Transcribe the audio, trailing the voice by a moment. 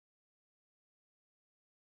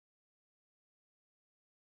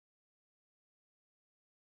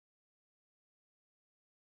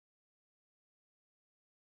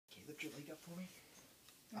for me?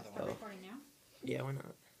 You want to start recording now? Yeah, why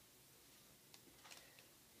not?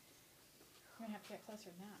 We're going to have to get closer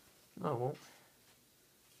than that. No, I won't.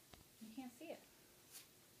 You can't see it.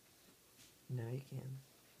 No, you can.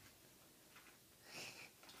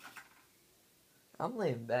 I'm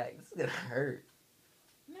laying back. This is gonna hurt.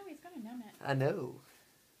 No, he's going to numb it. I know.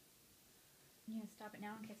 You going to stop it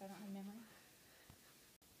now in case I don't have memory?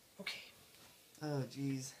 Okay. Oh,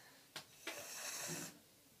 jeez.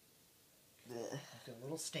 Got a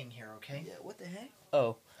little sting here, okay? Yeah, what the heck?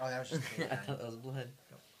 Oh. Oh, that was just a I thought that was blood.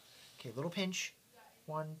 Okay, little pinch.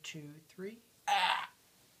 1, 2, 3. Ah!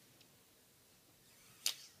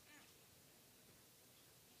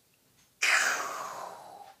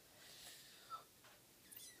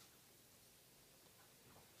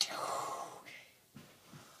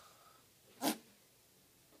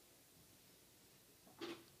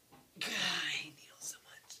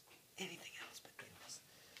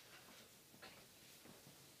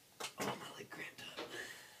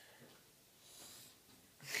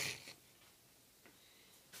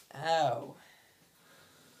 Ow.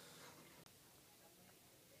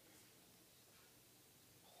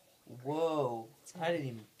 Whoa. I didn't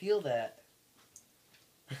even feel that.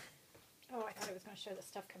 Oh, I thought it was going to show the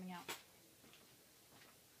stuff coming out.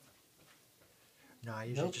 No, I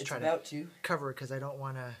usually just try to cover it because I don't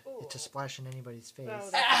want it to splash in anybody's face.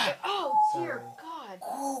 Oh, dear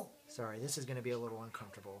God. Sorry, this is going to be a little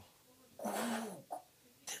uncomfortable.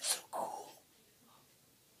 That's so cool.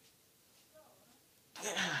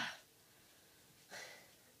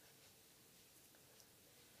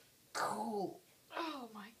 Cool. Oh,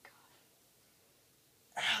 my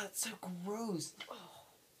God. Ow, that's so gross. Oh.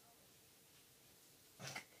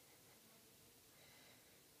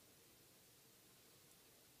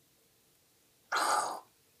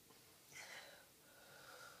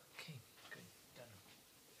 Okay, good. Done.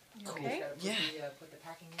 You Cool. okay? Yeah. Put the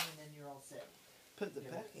packing in and then you're all set. Put the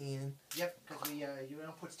packing in. Yep, because you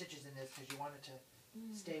don't put stitches in this because you want it to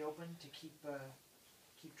stay open to keep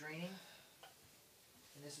draining.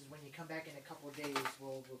 And this is when you come back in a couple of days,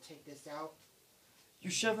 we'll take this out.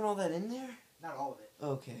 You're shoving all that in there? Not all of it.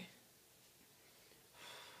 Okay.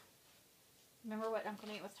 Remember what Uncle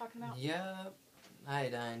Nate was talking about? Yep.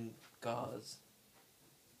 Iodine gauze.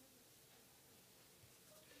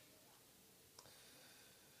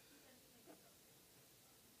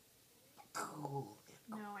 Cool.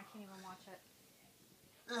 No, I can't even watch it.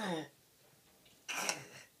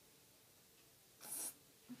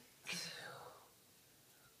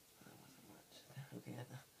 Okay,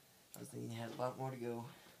 I was thinking you had a lot more to go.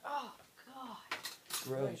 Oh, God.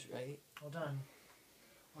 Gross, right? All done.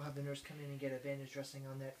 We'll have the nurse come in and get a bandage dressing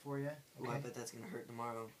on that for you. Okay? Well, I bet that's going to hurt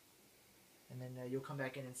tomorrow. And then you'll come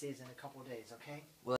back in and see us in a couple of days, okay? Well,